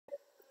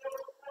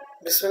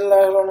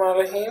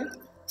Bismillahirrahmanirrahim.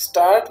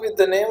 Start with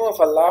the name of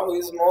Allah who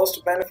is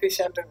most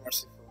beneficent and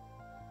merciful.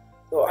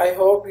 So I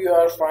hope you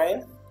are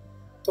fine.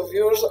 तो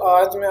viewers,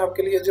 आज मैं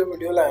आपके लिए जो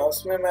video लाया हूँ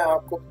उसमें मैं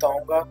आपको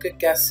बताऊंगा कि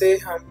कैसे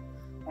हम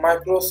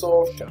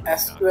माइक्रोसॉफ्ट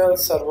एसक्यूएल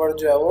सर्वर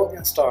जो है वो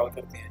इंस्टॉल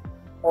करते हैं,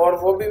 और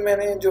वो भी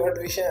मैंने जो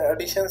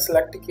एडिशन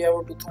सेलेक्ट किया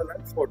वो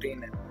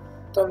 2014 है।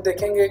 तो हम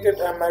देखेंगे कि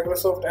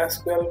माइक्रोसॉफ्ट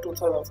एसक्यूएल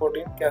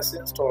 2014 कैसे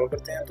इंस्टॉल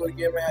करते हैं। तो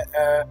ये मैं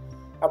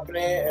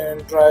अपने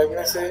ड्राइव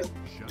में से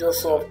जो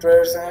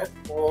सॉफ्टवेयर्स हैं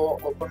वो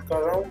ओपन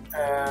कर रहा हूँ,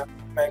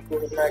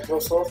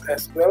 माइक्रोसॉफ्ट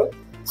एसक्यूएल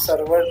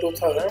सर्वर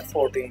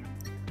 2014।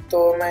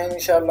 तो मैं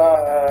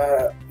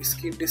इंशाल्लाह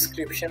इसकी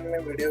डिस्क्रिप्शन में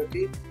वीडियो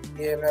की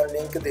ये मैं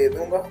लिंक दे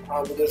दूंगा,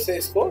 आप उधर से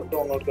इसको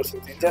डाउनलोड कर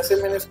सकते हैं। जैसे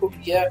मैंने इसको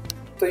किया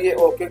तो ये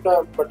ओके का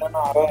बटन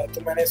आ रहा है,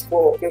 तो मैंने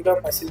इसको ओके का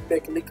मैसेज पे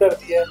क्लिक कर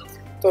दिया।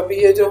 तो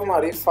अभी ये जो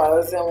हमारी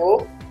फाइल्स हैं वो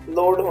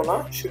लोड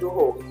होना शुरू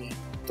हो गई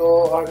हैं। तो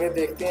आगे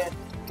देखते हैं।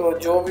 तो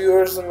जो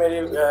व्यूअर्स मेरे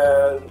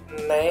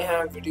नए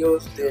हैं,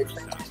 वीडियोस देख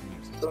रहे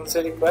हैं, तो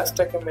उनसे रिक्वेस्ट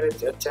है कि मेरे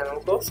चैनल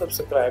को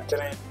सब्सक्राइब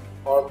करें,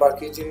 और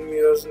बाकी जिन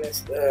व्यूअर्स ने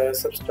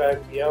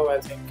सब्सक्राइब किया हुआ है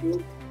थैंक यू,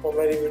 वो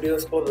मेरी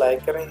वीडियोस को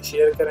लाइक करें,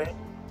 शेयर करें,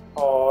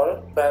 और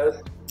बेल,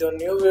 जो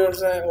न्यू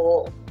व्यूअर्स हैं वो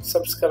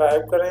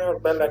सब्सक्राइब करें और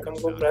बेल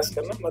आइकन को प्रेस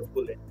करना मत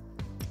भूलें।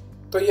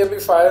 तो ये अभी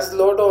फाइल्स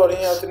लोड हो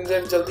रही हैं, उतनी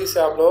देर जल्दी से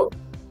आप लोग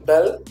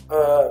बेल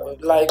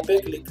लाइक पे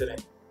क्लिक करें।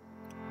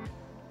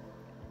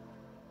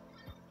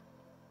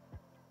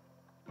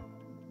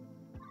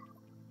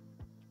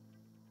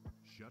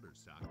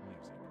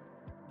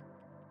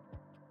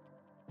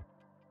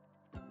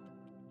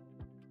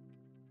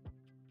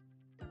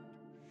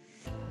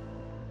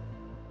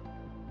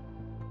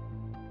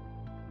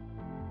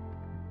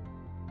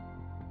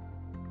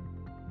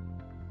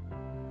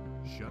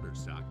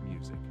 Shutterstock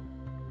Music.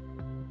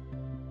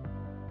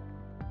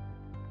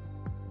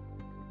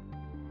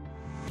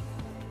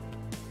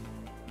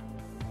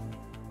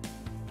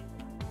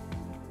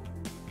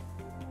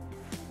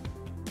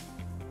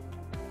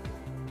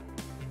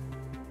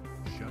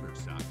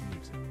 Shutterstock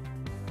Music.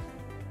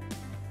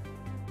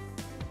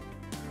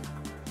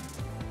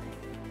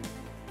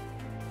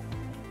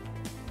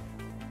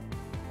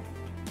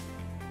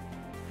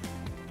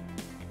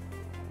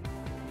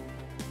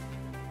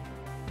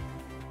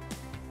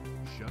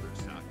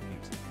 Shutterstock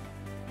Music.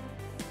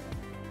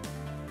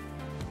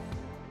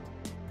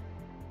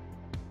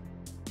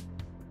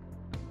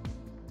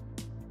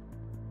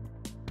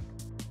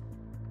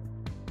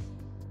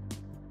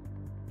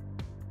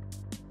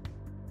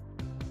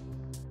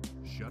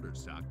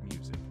 Shutterstock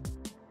Music.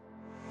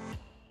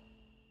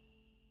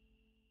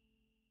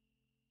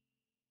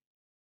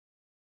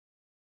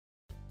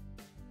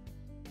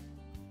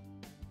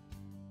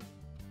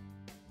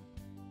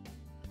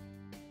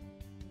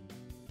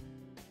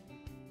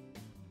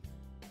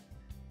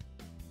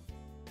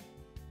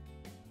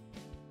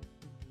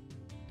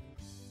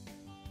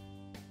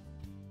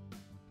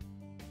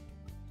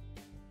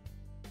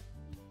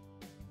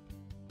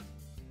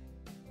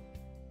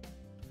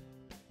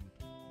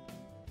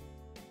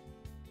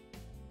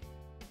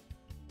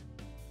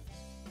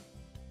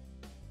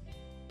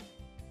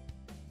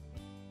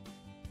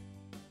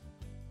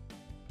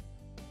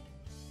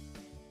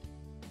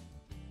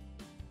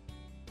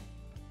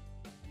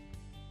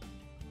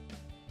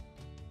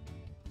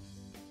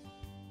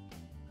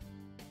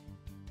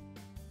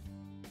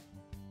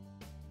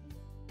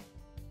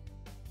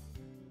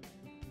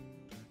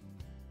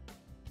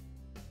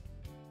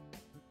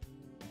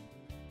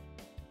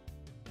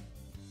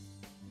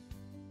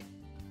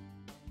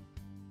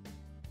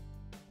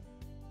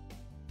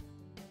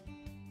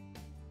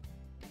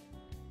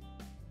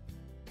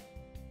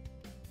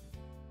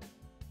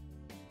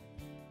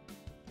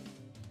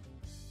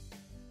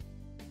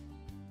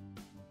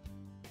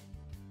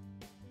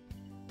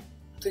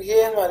 तो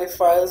ये हमारी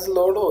फाइल्स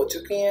लोड हो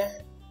चुकी हैं।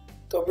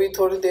 तो अभी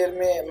थोड़ी देर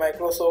में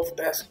माइक्रोसॉफ्ट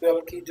एसक्यूएल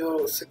की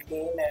जो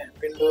स्क्रीन है,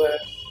 विंडो है,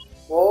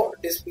 वो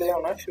डिस्प्ले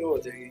होना शुरू हो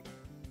जाएगी।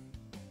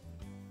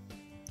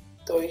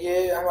 तो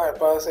ये हमारे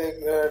पास एक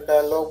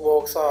डायलॉग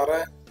बॉक्स आ रहा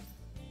है,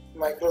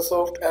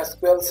 माइक्रोसॉफ्ट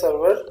एसक्यूएल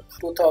सर्वर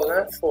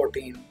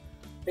 2014।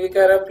 ये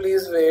कह रहा है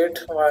please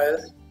wait while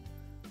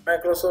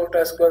Microsoft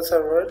SQL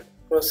server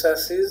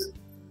processes.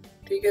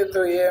 ठीक है,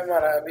 तो ये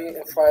हमारा अभी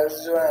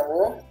फाइल्स जो हैं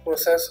वो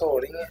प्रोसेस हो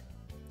रही हैं।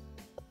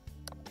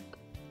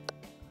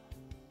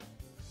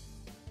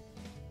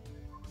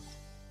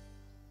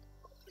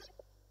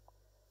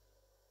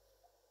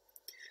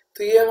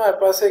 तो ये हमारे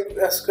पास एक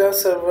एसक्यूएल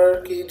सर्वर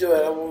की जो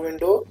है वो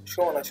विंडो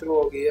शो होना शुरू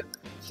हो गई है।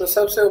 तो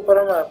सबसे ऊपर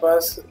हमारे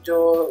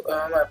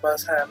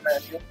पास है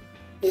मेन्यू,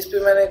 इस पे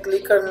मैंने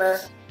क्लिक करना है,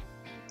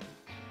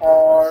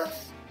 और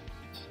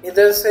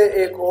इधर से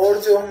एक और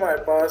जो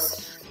हमारे पास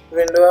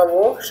विंडो है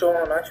वो शो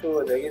होना शुरू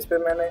हो जाएगी। इस पे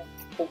मैंने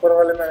ऊपर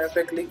वाले मेन्यू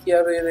पे क्लिक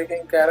किया, तो ये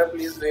देखें कह रहा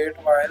please wait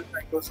while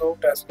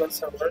Microsoft SQL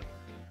server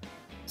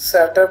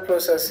setup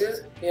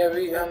processes. ये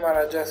अभी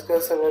हमारा जो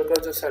एसक्यूएल सर्वर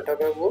का जो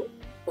सेटअप है वो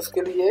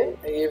उसके लिए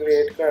ये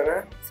वेट कर रहा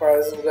है,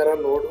 फाइल्स वगैरह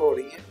लोड हो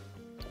रही हैं।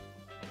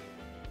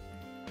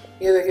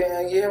 ये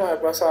देखें ये हमारे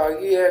पास आ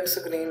गई है एक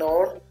स्क्रीन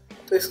और।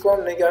 तो इसको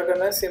हमने क्या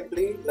करना है,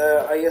 simply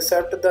I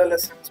accept the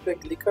lessons पे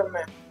क्लिक करना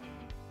है।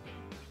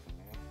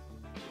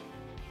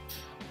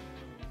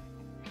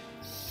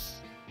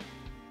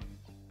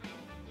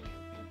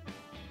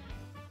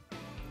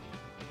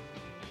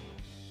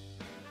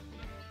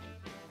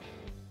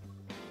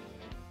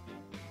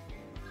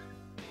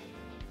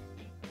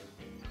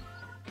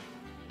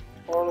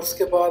 और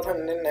उसके बाद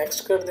हमने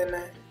नेक्स्ट कर देना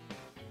है।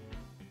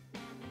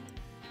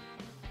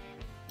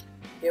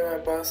 ये हमारे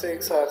पास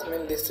एक साथ में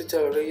लिस्ट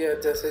चल रही है।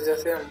 जैसे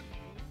जैसे हम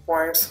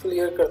पॉइंट्स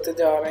क्लियर करते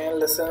जा रहे हैं,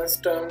 लेसन्स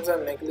टर्म्स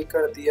हमने क्लिक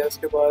कर दिया,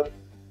 उसके बाद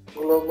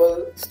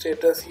ग्लोबल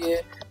स्टेटस,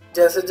 ये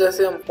जैसे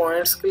जैसे हम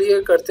पॉइंट्स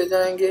क्लियर करते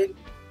जाएंगे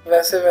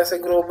वैसे वैसे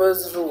ग्लोबल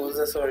रूल्स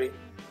है सॉरी,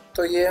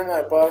 तो ये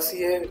हमारे पास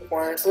ये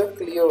पॉइंट्स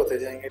क्लियर होते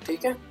जाएंगे।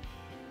 ठीक है,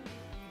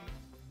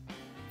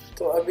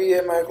 तो अभी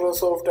ये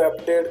माइक्रोसॉफ्ट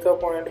अपडेट का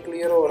पॉइंट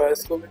क्लियर हो रहा है,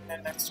 इसको भी मैं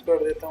नेक्स्ट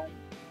कर देता हूँ।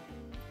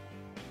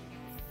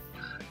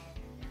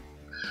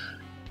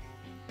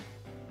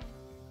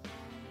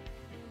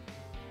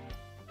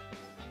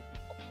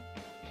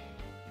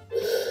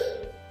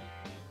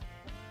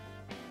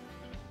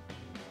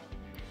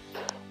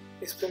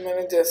 इस पर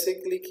मैंने जैसे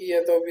क्लिक किया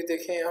तो अभी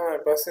देखें हमारे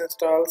पास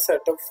इंस्टॉल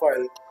सेटअप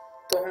फाइल,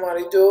 तो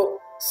हमारी जो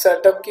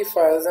सेटअप की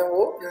फाइल्स हैं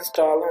वो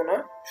इंस्टॉल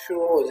होना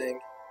शुरू हो जाएंगी।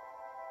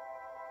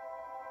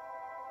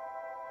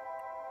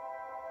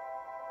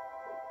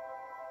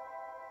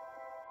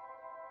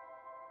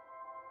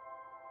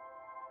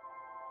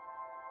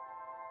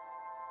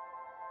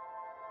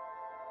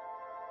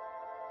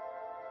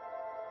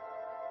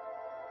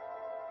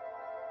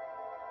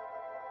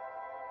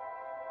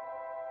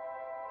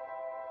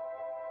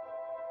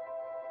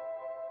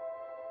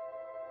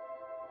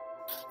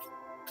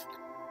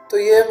 तो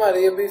ये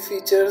हमारी अभी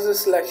फीचर्स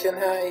सिलेक्शन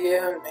है, ये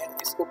हमने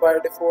इसको बाय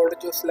डिफ़ॉल्ट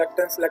जो सिलेक्ट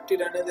एंड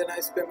सिलेक्टेड रहने देना है,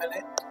 इस पर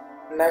मैंने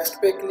नेक्स्ट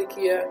पे क्लिक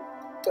किया है।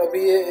 तो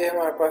अभी ये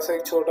हमारे पास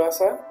एक छोटा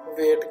सा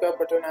वेट का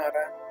बटन आ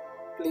रहा है,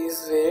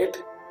 प्लीज़ वेट।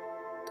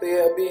 तो ये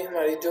अभी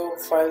हमारी जो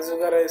फाइल्स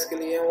वगैरह इसके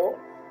लिए वो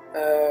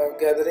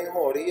गैदरिंग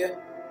हो रही है।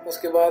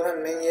 उसके बाद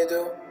हमने ये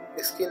जो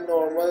इसकी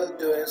नॉर्मल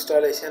जो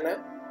इंस्टॉलेशन है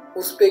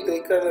उस पर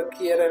क्लिक कर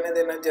रखी है, रहने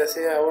देना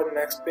जैसे है, और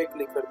नेक्स्ट पे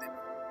क्लिक कर देना।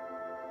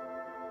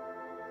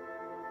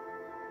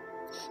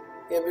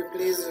 ये अभी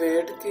प्लीज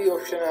वेट की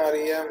ऑप्शन आ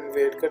रही है, हम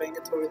वेट करेंगे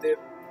थोड़ी देर।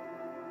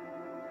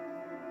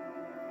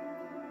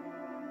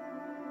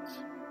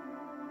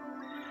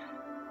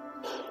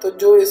 तो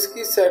जो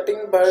इसकी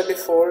सेटिंग बाय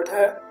डिफॉल्ट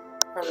है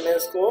हमने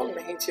उसको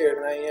नहीं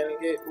छेड़ना है, यानी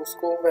कि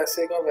उसको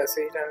वैसे का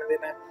वैसे ही रहने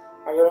देना है।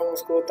 अगर हम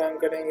उसको तंग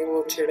करेंगे,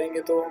 वो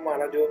छेड़ेंगे, तो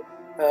हमारा जो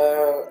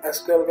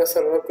SQL का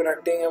सर्वर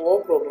कनेक्टिंग है वो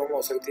प्रॉब्लम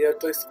हो सकती है।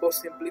 तो इसको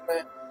सिंपली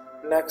मैं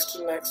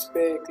नेक्स्ट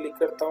पे क्लिक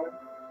करता हूँ।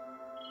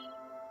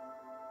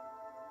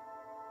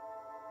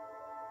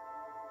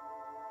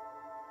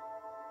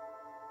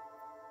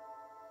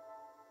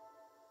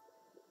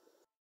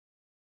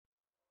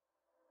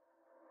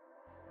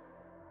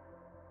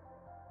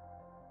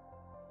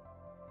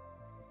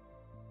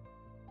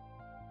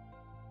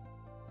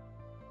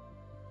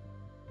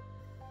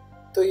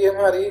 तो ये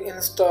हमारी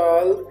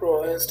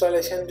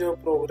इंस्टॉलेशन जो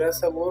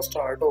प्रोग्रेस है वो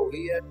स्टार्ट हो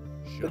गई है।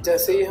 तो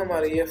जैसे ही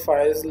हमारी ये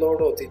फाइल्स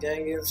लोड होती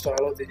जाएंगी,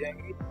 इंस्टॉल होती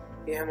जाएंगी,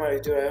 ये हमारी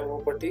जो है वो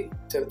पट्टी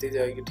चलती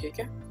जाएगी। ठीक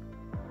है,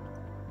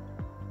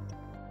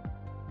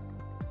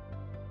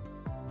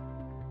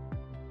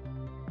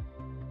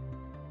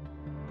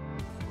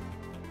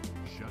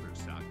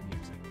 Shutterstock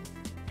Music.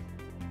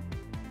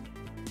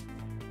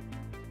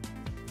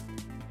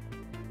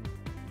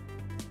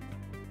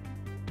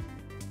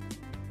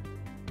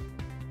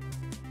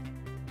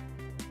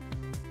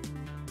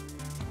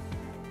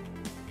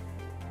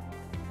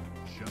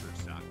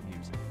 Shutterstock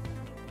Music.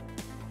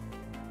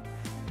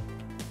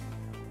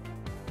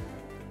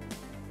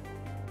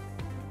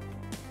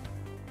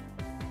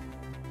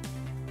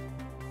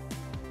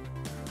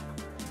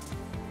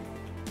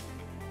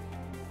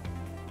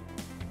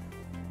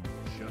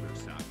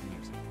 Shutterstock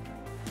Music.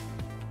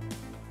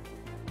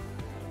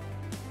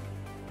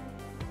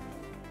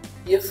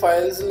 ये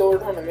फाइल्स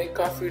लोड होने में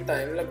काफ़ी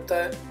टाइम लगता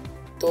है,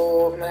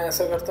 तो मैं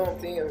ऐसा करता हूँ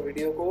अपनी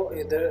वीडियो को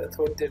इधर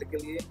थोड़ी देर के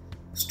लिए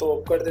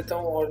स्टॉप कर देता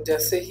हूँ, और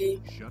जैसे ही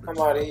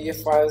हमारी ये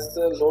फाइल्स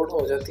लोड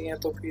हो जाती हैं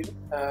तो फिर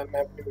मैं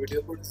अपनी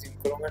वीडियो को रिज्यूम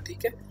करूँगा।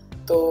 ठीक है,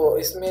 तो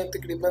इसमें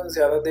तकरीबन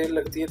ज़्यादा देर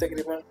लगती है,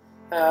 तकरीबन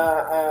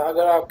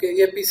अगर आपके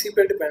ये पीसी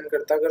पे डिपेंड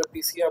करता है। अगर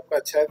पीसी आपका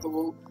अच्छा है तो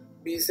वो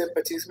 20 से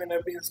 25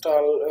 मिनट भी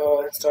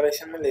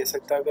इंस्टॉलेशन में ले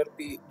सकता है। अगर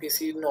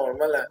पीसी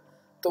नॉर्मल है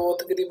तो वो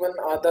तकरीबन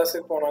आधा से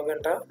पौना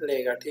घंटा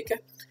लेगा। ठीक है,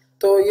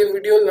 तो ये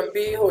वीडियो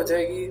लंबी हो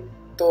जाएगी,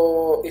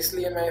 तो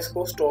इसलिए मैं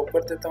इसको स्टॉप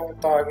कर देता हूँ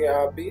ताकि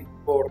आप भी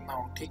बोर ना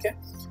हो। ठीक है,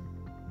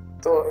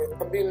 तो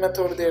अभी मैं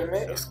थोड़ी देर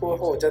में इसको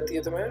हो जाती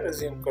है तो मैं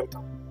रिज्यूम करता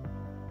हूँ।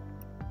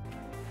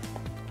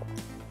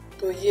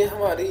 तो ये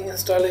हमारी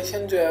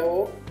इंस्टॉलेशन जो है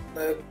वो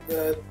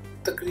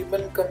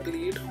तकरीबन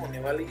कंप्लीट होने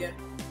वाली है।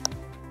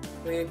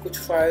 तो ये कुछ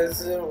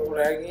फाइल्स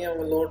रह गई हैं,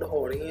 वो लोड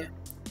हो रही हैं।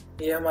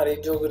 ये हमारी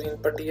जो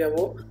ग्रीन पट्टी है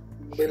वो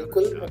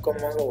बिल्कुल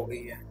मुकम्मल हो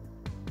गई है।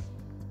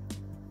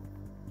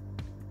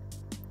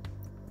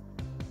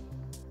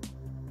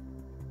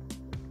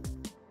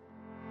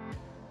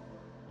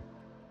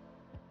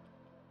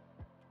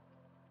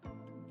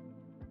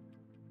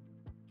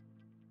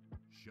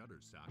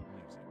 Shutterstock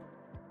Music.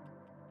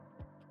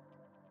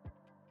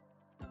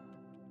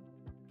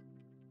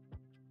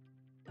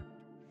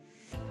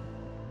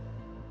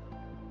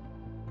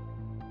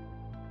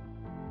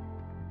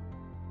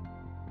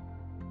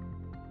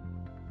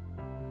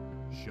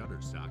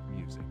 Shutterstock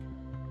Music.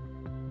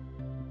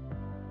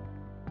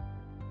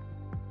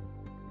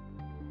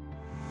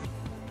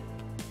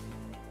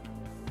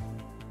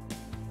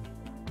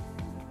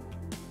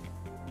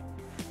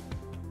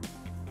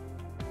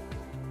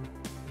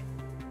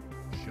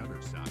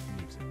 Shutterstock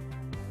Music.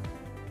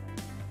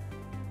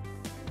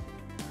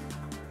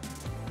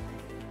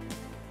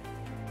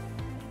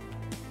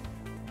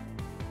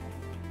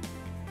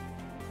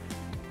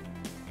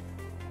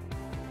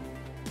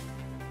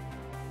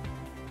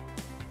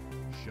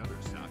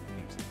 Shutterstock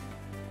Music.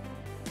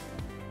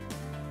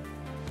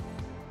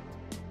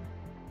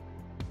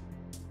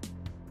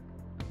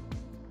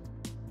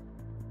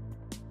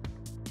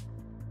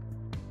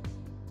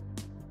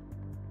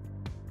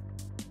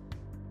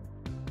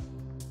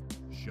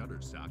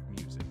 Shutterstock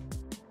Music.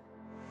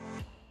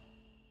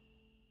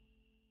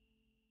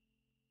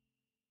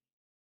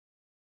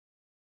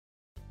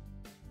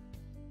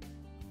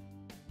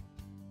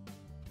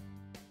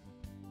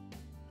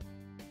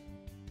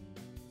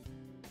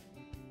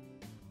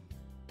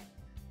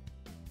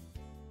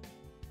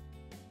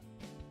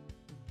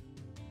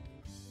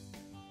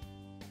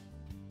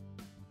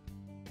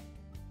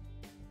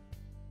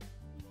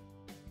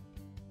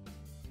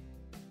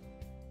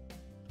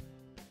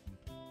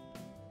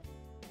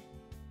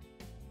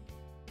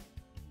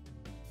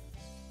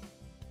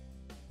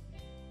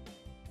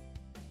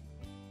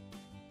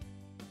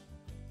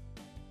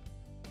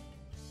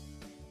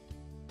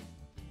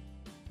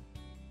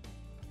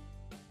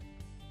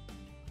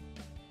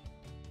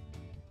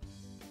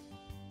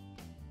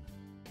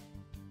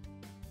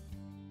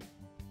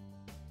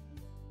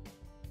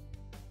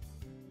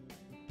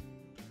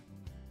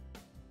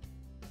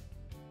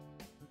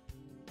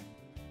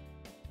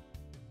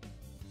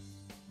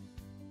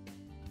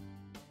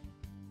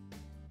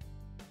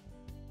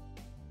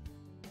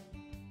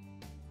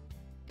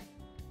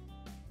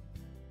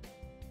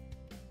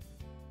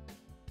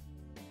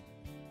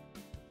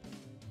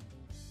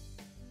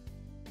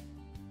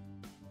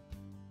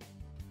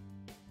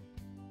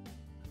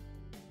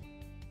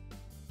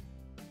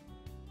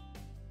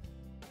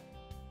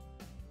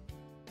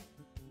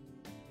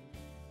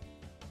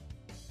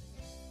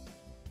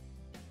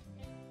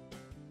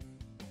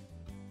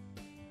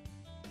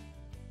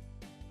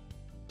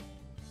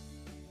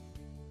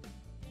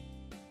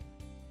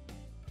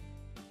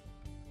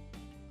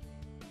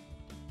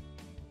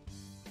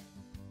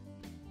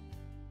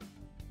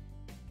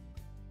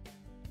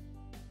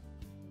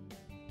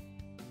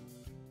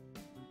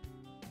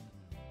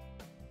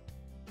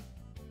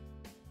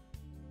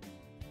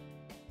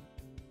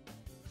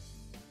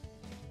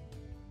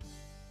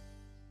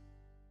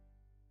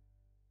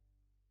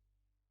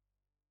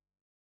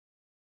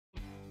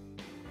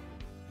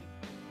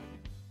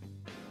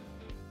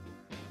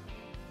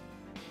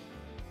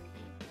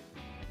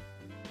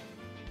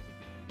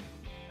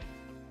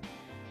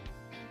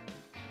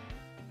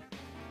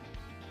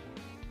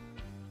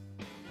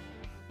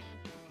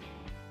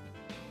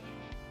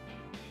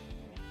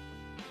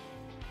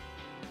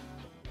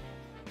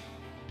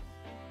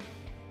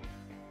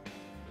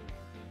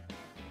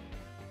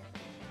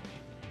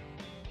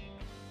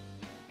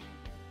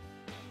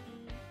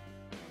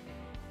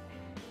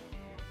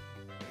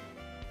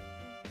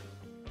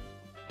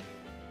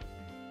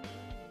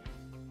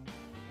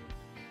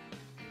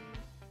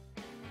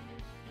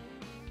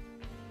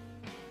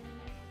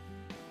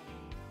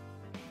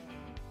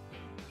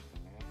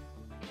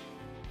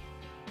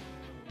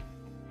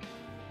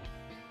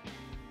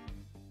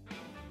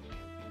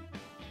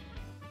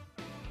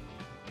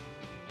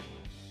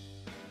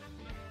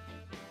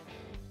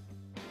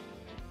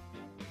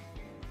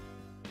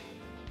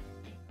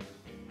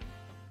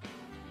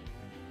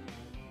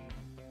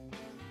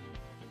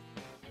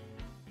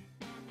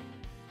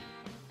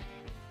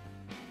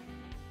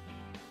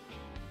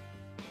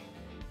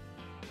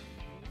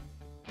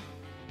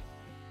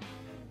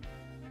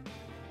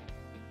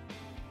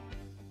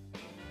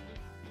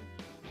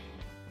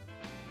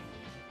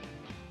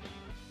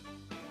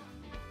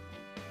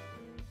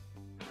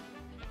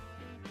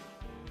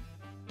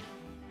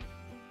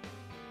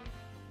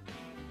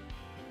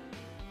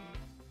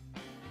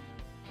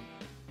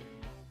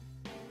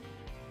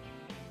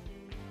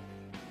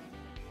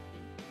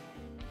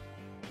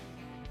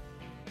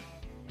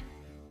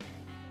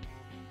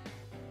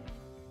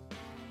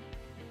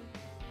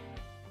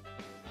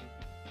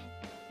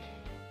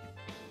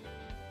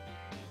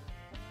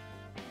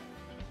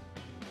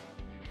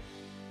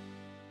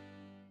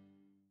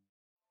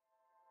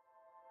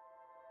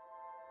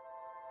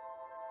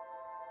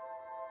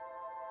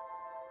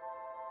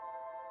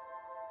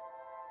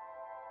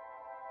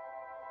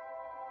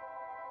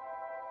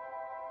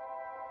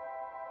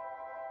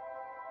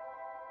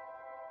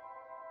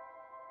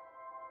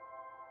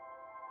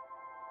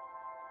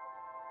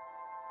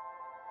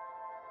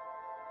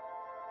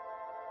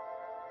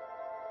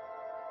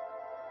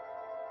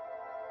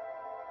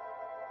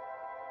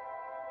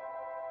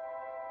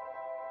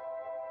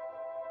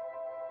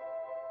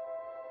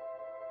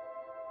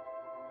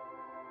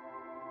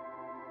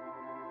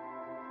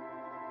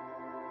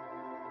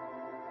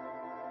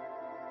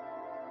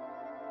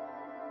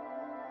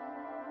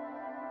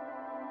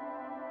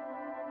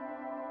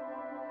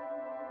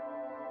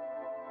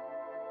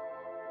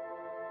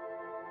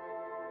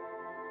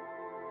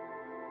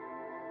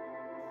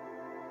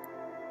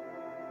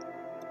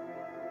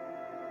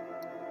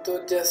 तो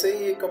जैसे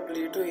ही ये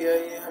कंप्लीट हुई है,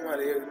 ये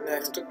हमारे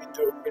नेक्स्ट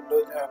विंडो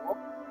जो है वो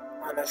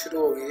आना शुरू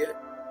हो गई है।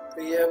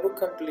 तो ये अब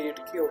कंप्लीट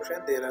की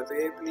ऑप्शन दे रहा है। तो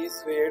ये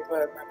please wait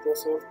for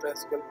Microsoft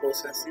SQL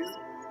processes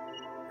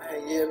है,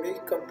 ये अभी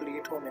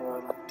कंप्लीट होने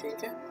वाला है।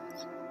 ठीक है,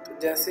 तो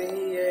जैसे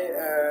ही ये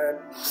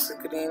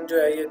स्क्रीन जो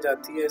है ये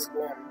जाती है,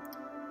 इसको हम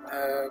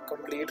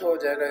कंप्लीट हो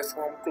जाएगा,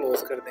 इसको हम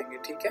क्लोज कर देंगे।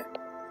 ठीक है,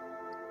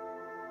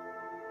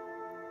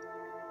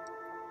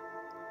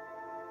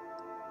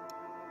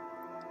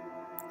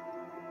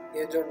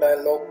 ये जो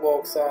डायलॉग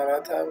बॉक्स आ रहा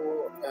था वो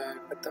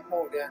खत्म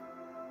हो गया।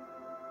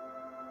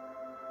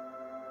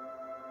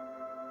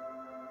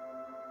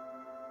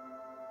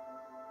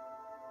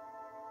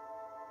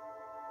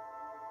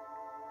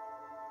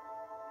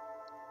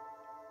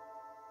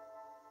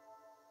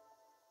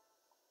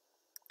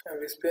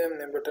 अब इस पे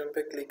हमने बटन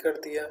पे क्लिक कर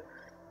दिया,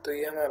 तो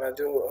ये हमारा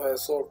जो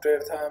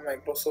सॉफ्टवेयर था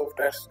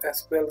Microsoft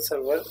SQL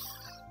server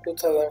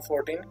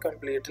 2014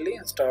 completely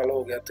install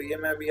हो गया। तो ये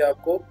मैं अभी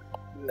आपको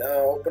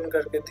ओपन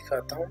करके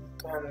दिखाता हूँ।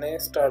 तो हमने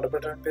स्टार्ट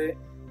बटन पे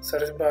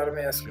सर्च बार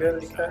में एसक्यूएल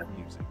लिखा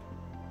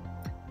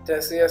है।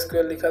 जैसे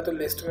एसक्यूएल लिखा तो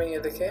लिस्ट में ये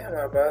देखें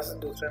हमारे पास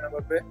दूसरे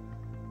नंबर पे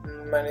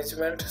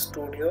मैनेजमेंट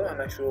स्टूडियो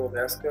आना शुरू हो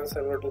गया। SQL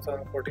server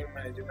 2014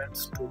 management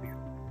studio.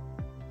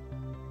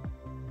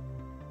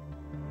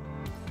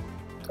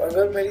 तो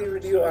अगर मेरी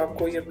वीडियो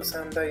आपको ये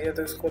पसंद आई है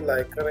तो इसको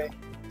लाइक करें,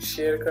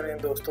 शेयर करें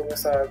दोस्तों के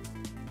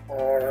साथ,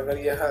 और अगर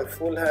ये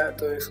हेल्पफुल है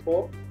तो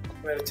इसको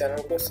मेरे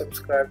चैनल को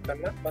सब्सक्राइब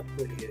करना मत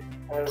भूलिए,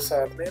 और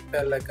साथ में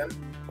बेल आइकन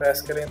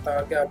प्रेस करें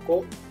ताकि आपको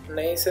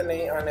नई से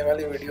नई आने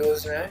वाली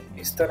वीडियोस जो हैं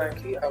इस तरह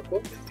की आपको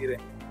मिलती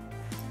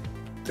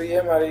रहे। तो ये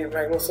हमारी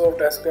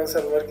माइक्रोसॉफ्ट एसक्यूएल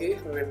सर्वर की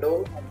विंडो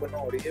ओपन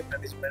हो रही है,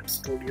 मैनेजमेंट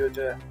स्टूडियो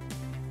जो है।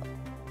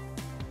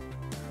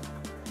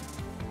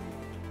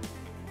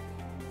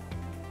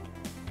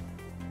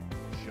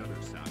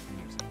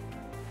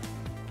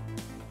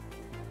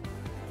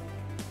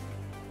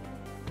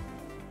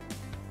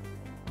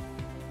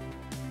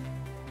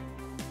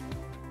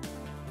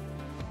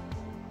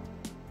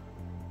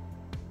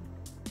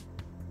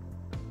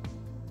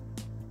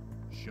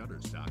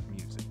 Shutterstock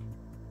Music.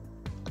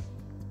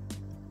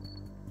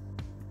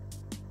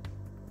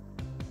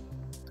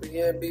 तो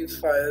ये अभी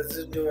फाइल्स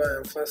जो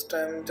है फर्स्ट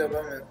टाइम जब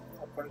हम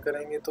ओपन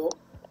करेंगे तो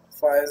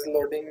फाइल्स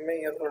लोडिंग में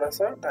ये थोड़ा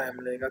सा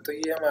टाइम लेगा। तो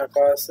ये हमारे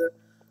पास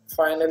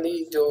फाइनली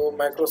जो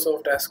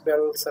माइक्रोसॉफ्ट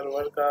एसक्यूएल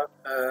सर्वर का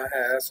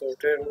है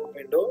सॉफ्टवेयर वो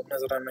विंडो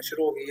नजर आना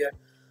शुरू हो गई है।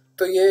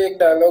 तो ये एक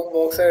डायलॉग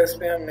बॉक्स है,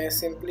 इसमें हमने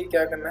सिंपली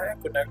क्या करना है,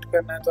 कनेक्ट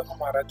करना है। तो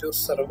हमारा जो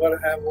सर्वर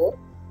है वो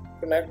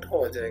कनेक्ट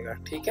हो जाएगा।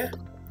 ठीक है,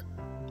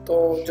 तो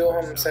जो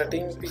हम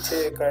सेटिंग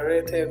पीछे कर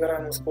रहे थे अगर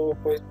हम उसको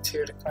कोई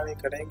छेड़खानी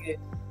करेंगे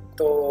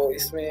तो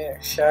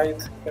इसमें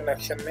शायद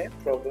कनेक्शन में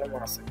प्रॉब्लम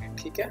आ सके।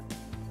 ठीक है,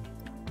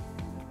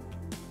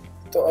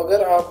 तो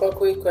अगर आपका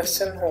कोई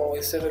क्वेश्चन हो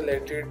इससे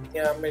रिलेटेड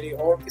या मेरी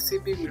और किसी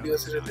भी वीडियो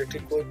से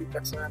रिलेटेड कोई भी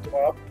क्वेश्चन है तो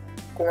आप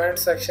कमेंट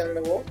सेक्शन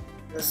में वो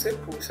मुझसे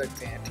पूछ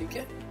सकते हैं। ठीक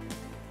है,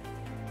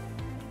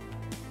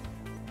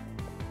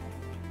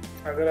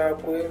 अगर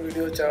आप कोई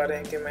वीडियो चाह रहे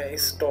हैं कि मैं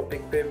इस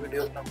टॉपिक पे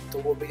वीडियो बनाऊँ तो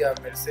वो भी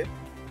आप मेरे से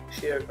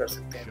शेयर कर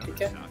सकते हैं।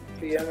 ठीक है,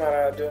 तो ये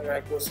हमारा जो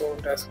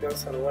माइक्रोसॉफ्ट एसक्यूएल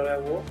सर्वर है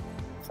वो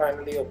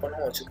फाइनली ओपन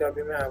हो चुका है।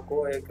 अभी मैं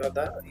आपको एक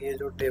आधा ये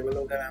जो टेबल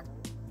वगैरह है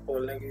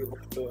खोलने की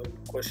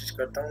कोशिश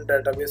करता हूँ,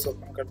 डेटाबेस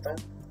ओपन करता हूँ।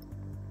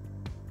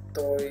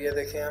 तो ये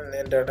देखिए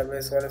हमने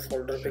डेटाबेस वाले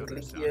फोल्डर पे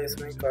क्लिक किया,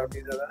 इसमें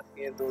काफ़ी ज़्यादा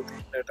ये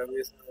 2-3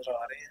 डेटाबेस नज़र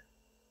आ रहे हैं।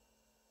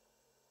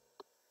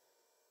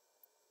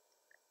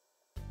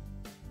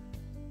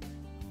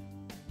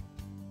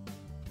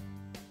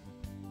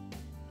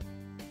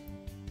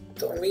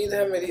 तो उम्मीद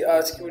है मेरी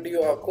आज की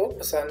वीडियो आपको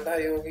पसंद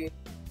आई होगी।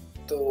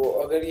 तो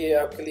अगर ये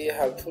आपके लिए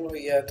हेल्पफुल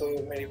हुई है तो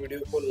मेरी वीडियो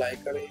को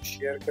लाइक करें,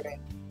 शेयर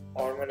करें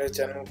और मेरे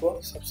चैनल को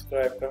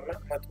सब्सक्राइब करना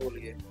मत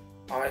भूलिए।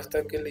 आज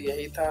तक के लिए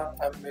यही था।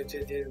 अब मुझे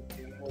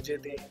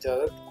दें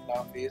इजाज़त। अल्लाह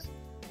हाफिज़।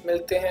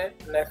 मिलते हैं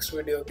नेक्स्ट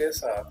वीडियो के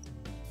साथ,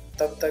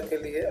 तब तक के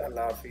लिए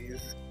अल्लाह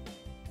हाफिज़।